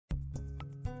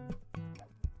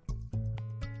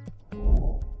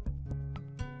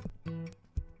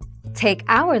Take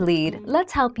our lead,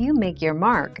 let's help you make your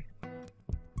mark.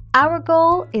 Our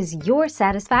goal is your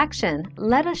satisfaction.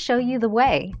 Let us show you the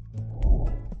way.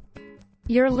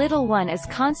 Your little one is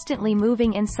constantly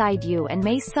moving inside you and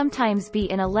may sometimes be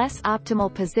in a less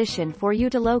optimal position for you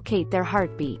to locate their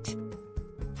heartbeat.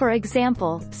 For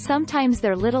example, sometimes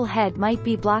their little head might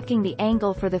be blocking the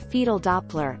angle for the fetal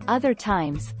Doppler, other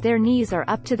times, their knees are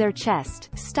up to their chest,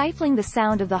 stifling the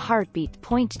sound of the heartbeat.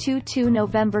 22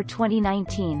 November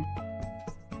 2019.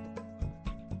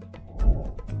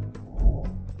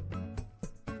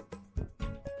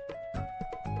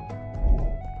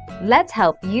 Let's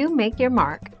help you make your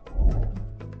mark.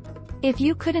 If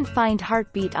you couldn't find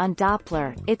heartbeat on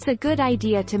Doppler, it's a good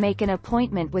idea to make an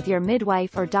appointment with your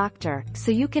midwife or doctor,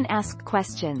 so you can ask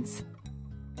questions.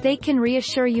 They can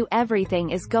reassure you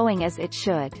everything is going as it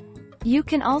should. You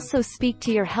can also speak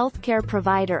to your healthcare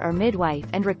provider or midwife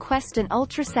and request an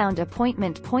ultrasound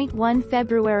appointment. 1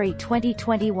 February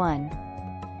 2021.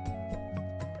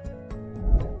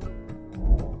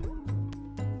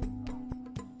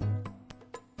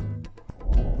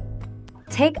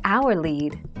 Take our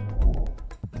lead.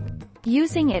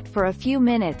 Using it for a few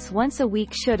minutes once a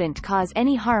week shouldn't cause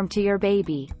any harm to your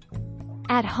baby.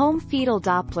 At-home fetal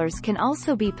Dopplers can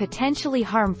also be potentially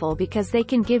harmful because they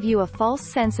can give you a false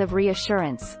sense of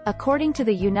reassurance, according to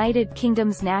the United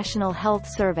Kingdom's National Health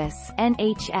Service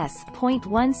 (NHS).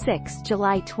 16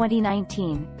 July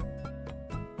 2019.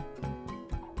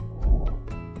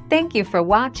 Thank you for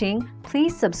watching.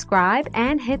 Please subscribe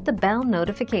and hit the bell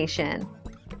notification.